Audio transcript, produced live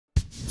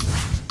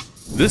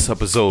This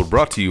episode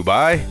brought to you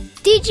by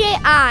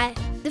DJI,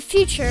 the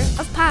future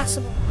of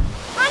possible.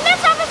 On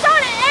this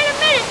episode in a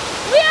minute,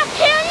 we have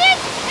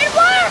canyons and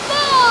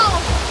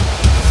waterfalls!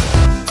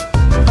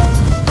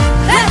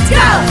 Let's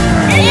go!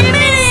 In a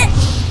minute!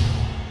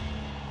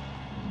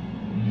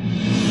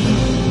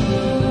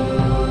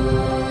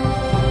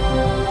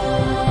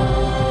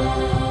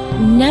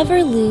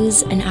 Never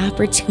lose an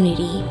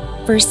opportunity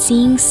for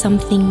seeing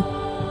something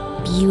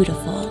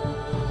beautiful.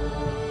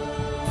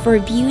 For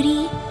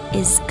beauty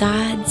is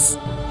God's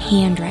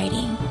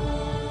handwriting.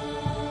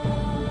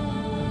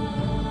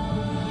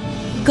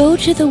 Go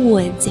to the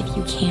woods if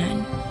you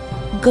can.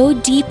 Go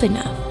deep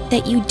enough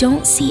that you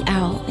don't see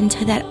out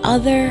into that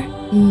other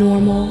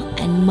normal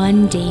and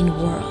mundane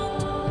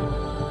world.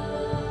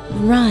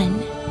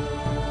 Run.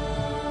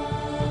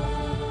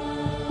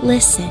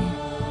 Listen.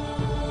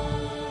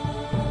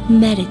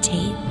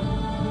 Meditate.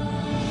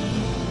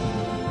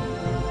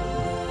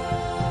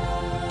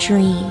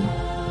 Dream.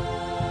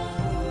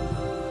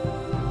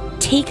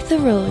 Take the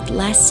road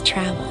less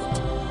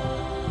traveled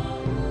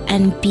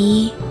and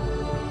be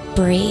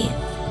brave.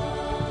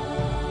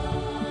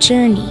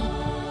 Journey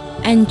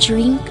and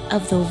drink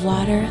of the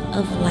water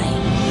of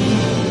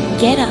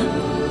life. Get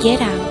up, get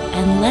out,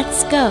 and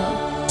let's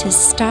go to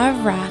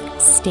Starved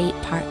Rock State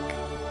Park.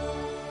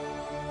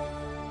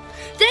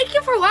 Thank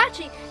you for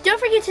watching. Don't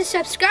forget to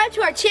subscribe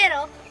to our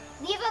channel.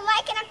 Leave a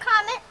like and a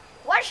comment.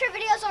 Watch our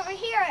videos over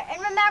here.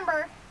 And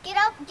remember, get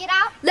up, get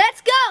out.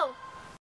 Let's go!